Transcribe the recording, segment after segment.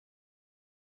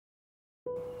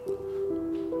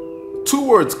Two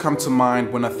words come to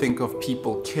mind when I think of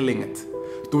people killing it,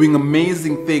 doing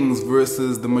amazing things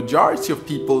versus the majority of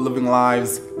people living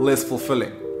lives less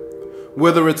fulfilling.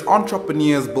 Whether it's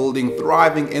entrepreneurs building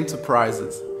thriving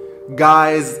enterprises,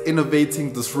 guys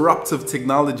innovating disruptive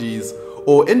technologies,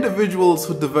 or individuals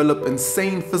who develop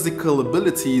insane physical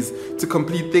abilities to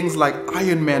complete things like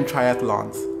Ironman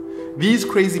triathlons. These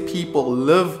crazy people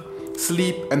live,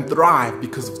 sleep, and thrive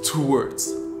because of two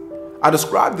words. I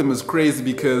describe them as crazy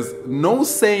because no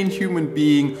sane human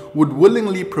being would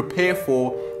willingly prepare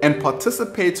for and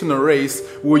participate in a race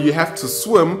where you have to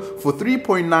swim for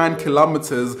 3.9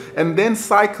 kilometers and then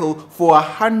cycle for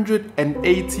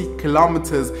 180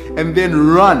 kilometers and then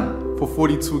run for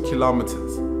 42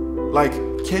 kilometers. Like,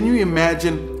 can you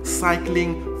imagine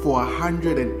cycling for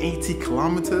 180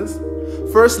 kilometers?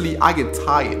 Firstly, I get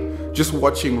tired just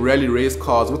watching rally race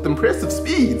cars with impressive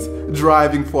speeds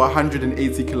driving for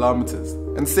 180 kilometers.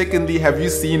 And secondly, have you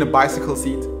seen a bicycle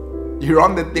seat? You're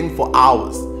on that thing for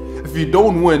hours. If you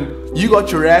don't win, you got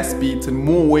your ass beat in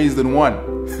more ways than one.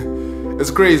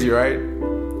 It's crazy, right?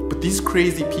 But these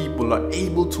crazy people are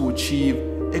able to achieve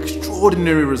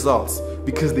extraordinary results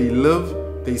because they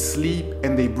live, they sleep,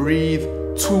 and they breathe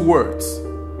two words.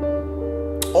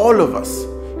 All of us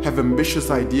have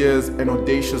ambitious ideas and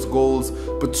audacious goals,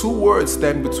 but two words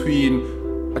stand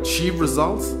between achieved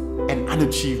results and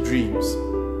unachieved dreams.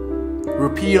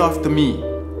 Repeat after me.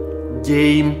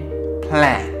 Game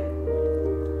plan.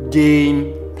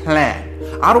 Game plan.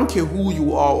 I don't care who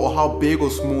you are or how big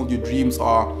or small your dreams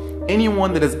are.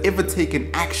 Anyone that has ever taken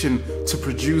action to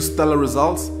produce stellar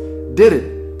results did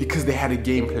it because they had a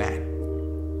game plan.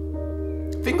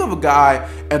 Think of a guy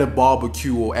at a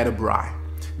barbecue or at a braai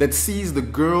that sees the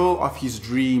girl of his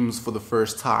dreams for the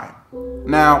first time.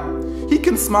 Now, he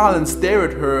can smile and stare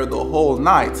at her the whole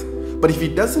night, but if he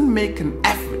doesn't make an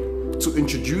effort to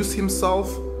introduce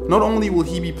himself, not only will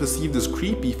he be perceived as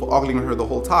creepy for ogling her the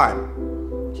whole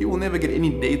time, he will never get any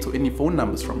dates or any phone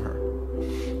numbers from her.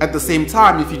 At the same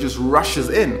time, if he just rushes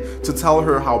in to tell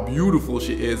her how beautiful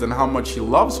she is and how much he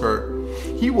loves her,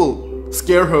 he will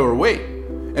scare her away.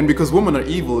 And because women are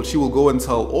evil, she will go and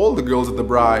tell all the girls at the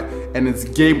braai, and it's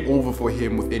game over for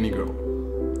him with any girl.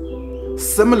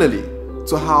 Similarly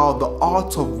to how the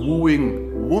art of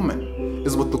wooing woman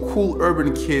is what the cool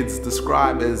urban kids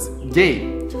describe as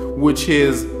game, which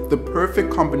is the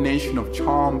perfect combination of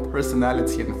charm,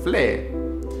 personality, and flair.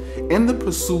 In the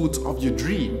pursuit of your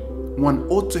dream, one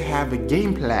ought to have a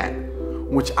game plan,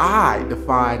 which I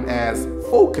define as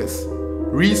focus,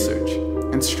 research,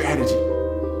 and strategy.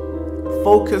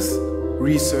 Focus,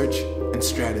 research, and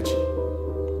strategy.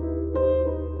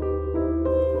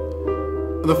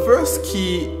 The first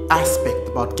key aspect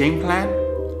about game plan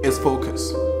is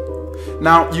focus.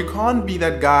 Now, you can't be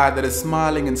that guy that is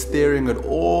smiling and staring at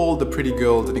all the pretty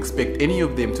girls and expect any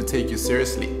of them to take you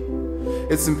seriously.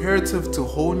 It's imperative to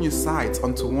hone your sights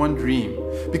onto one dream,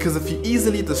 because if you're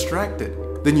easily distracted,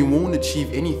 then you won't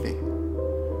achieve anything.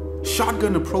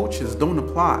 Shotgun approaches don't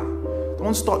apply.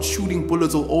 Don't start shooting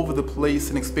bullets all over the place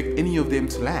and expect any of them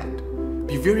to land.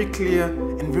 Be very clear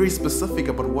and very specific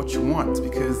about what you want,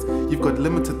 because you've got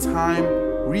limited time,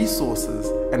 resources,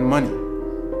 and money.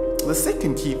 The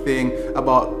second key thing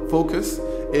about focus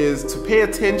is to pay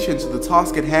attention to the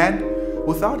task at hand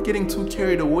without getting too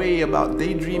carried away about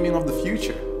daydreaming of the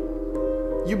future.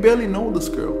 You barely know this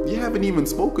girl. You haven't even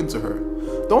spoken to her.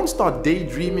 Don't start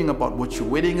daydreaming about what your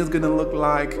wedding is gonna look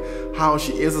like, how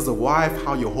she is as a wife,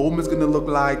 how your home is gonna look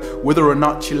like, whether or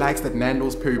not she likes that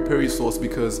Nando's peri-peri sauce,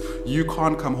 because you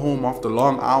can't come home after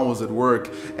long hours at work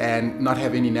and not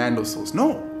have any Nando's sauce.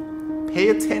 No, pay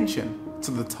attention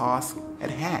to the task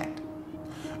at hand.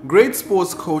 Great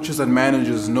sports coaches and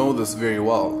managers know this very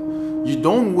well. You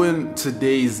don't win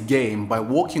today's game by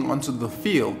walking onto the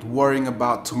field worrying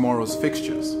about tomorrow's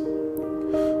fixtures.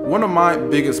 One of my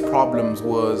biggest problems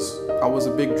was I was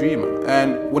a big dreamer,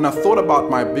 and when I thought about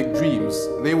my big dreams,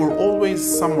 they were always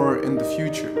somewhere in the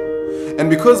future. And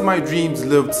because my dreams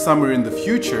lived somewhere in the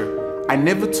future, I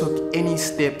never took any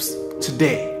steps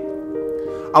today.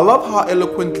 I love how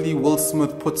eloquently Will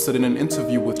Smith puts it in an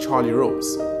interview with Charlie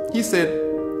Rose. He said,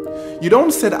 "You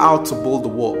don't set out to build a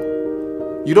wall.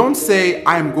 You don't say,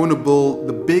 I am going to build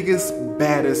the biggest,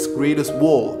 baddest, greatest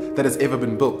wall that has ever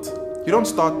been built. You don't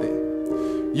start there.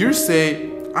 You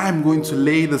say, I am going to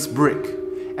lay this brick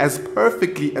as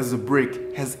perfectly as a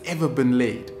brick has ever been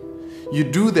laid. You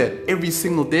do that every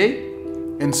single day,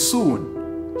 and soon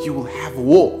you will have a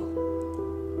wall."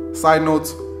 Side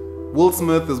note, Will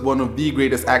Smith is one of the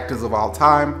greatest actors of all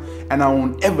time, and I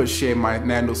won't ever share my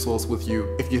Nando sauce with you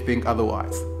if you think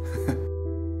otherwise.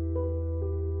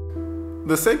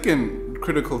 The second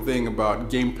critical thing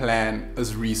about game plan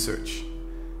is research.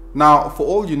 Now, for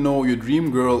all you know, your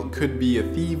dream girl could be a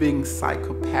thieving,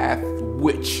 psychopath,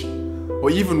 witch,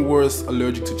 or even worse,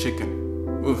 allergic to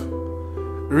chicken.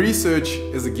 Ugh. Research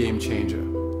is a game changer.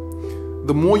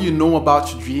 The more you know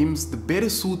about your dreams, the better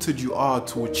suited you are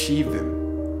to achieve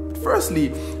them. But firstly,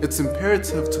 it's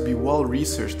imperative to be well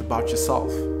researched about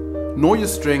yourself. Know your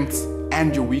strengths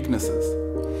and your weaknesses.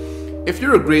 If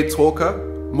you're a great talker,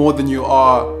 more than you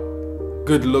are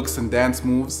good looks and dance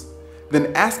moves,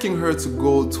 then asking her to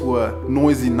go to a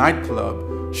noisy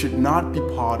nightclub should not be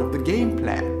part of the game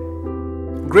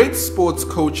plan. Great sports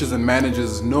coaches and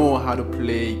managers know how to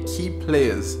play key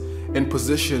players in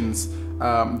positions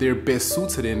they're best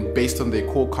suited in based on their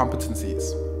core competencies.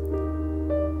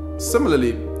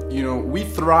 Similarly, we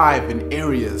thrive in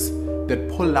areas that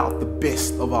pull out the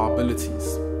best of our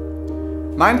abilities.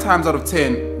 9 times out of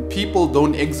 10, people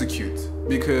don't execute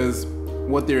because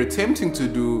what they're attempting to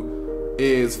do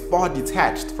is far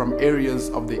detached from areas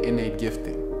of their innate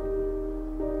gifting.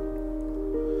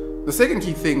 The second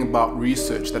key thing about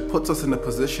research that puts us in a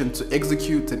position to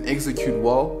execute and execute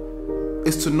well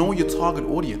is to know your target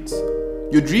audience.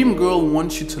 Your dream girl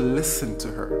wants you to listen to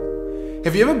her.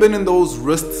 Have you ever been in those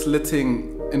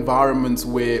wrist-slitting environments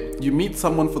where you meet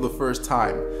someone for the first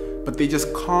time, but they just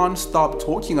can't stop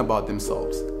talking about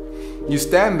themselves? You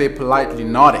stand there politely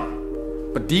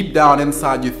nodding, but deep down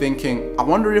inside you're thinking, I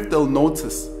wonder if they'll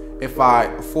notice if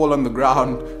I fall on the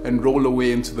ground and roll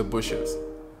away into the bushes.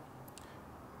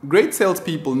 Great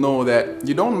salespeople know that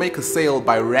you don't make a sale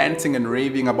by ranting and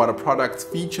raving about a product's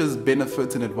features,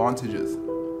 benefits, and advantages.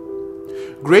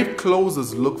 Great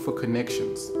closers look for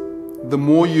connections. The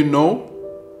more you know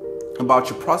about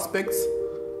your prospects,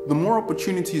 the more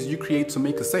opportunities you create to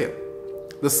make a sale.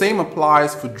 The same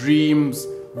applies for dreams,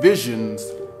 visions,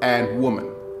 and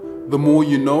women. The more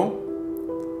you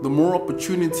know, the more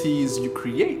opportunities you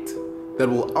create that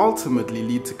will ultimately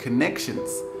lead to connections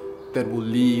that will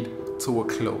lead to a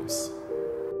close.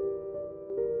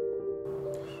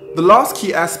 The last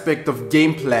key aspect of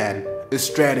game plan is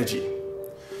strategy.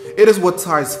 It is what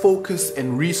ties focus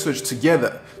and research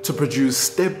together to produce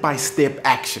step-by-step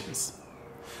actions.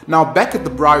 Now, back at the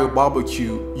Brio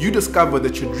barbecue, you discover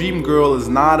that your dream girl is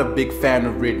not a big fan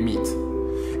of red meat.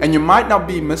 And you might not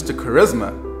be Mr.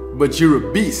 Charisma, but you're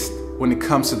a beast when it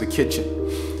comes to the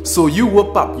kitchen. So you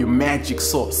whip up your magic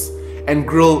sauce and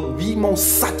grill the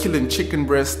most succulent chicken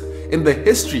breast in the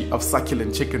history of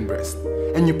succulent chicken breast.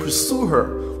 And you pursue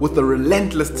her with a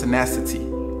relentless tenacity.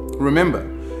 Remember,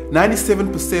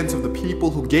 97% of the people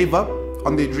who gave up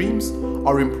on their dreams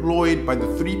are employed by the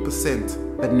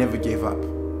 3% that never gave up.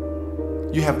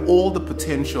 You have all the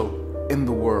potential in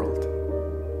the world.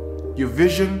 Your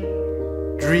vision,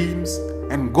 dreams,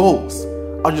 and goals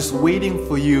are just waiting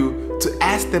for you to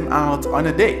ask them out on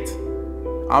a date.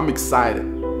 I'm excited.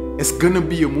 It's gonna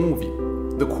be a movie.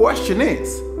 The question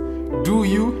is, do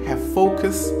you have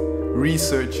focus,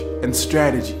 research, and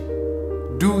strategy?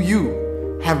 Do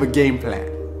you have a game plan?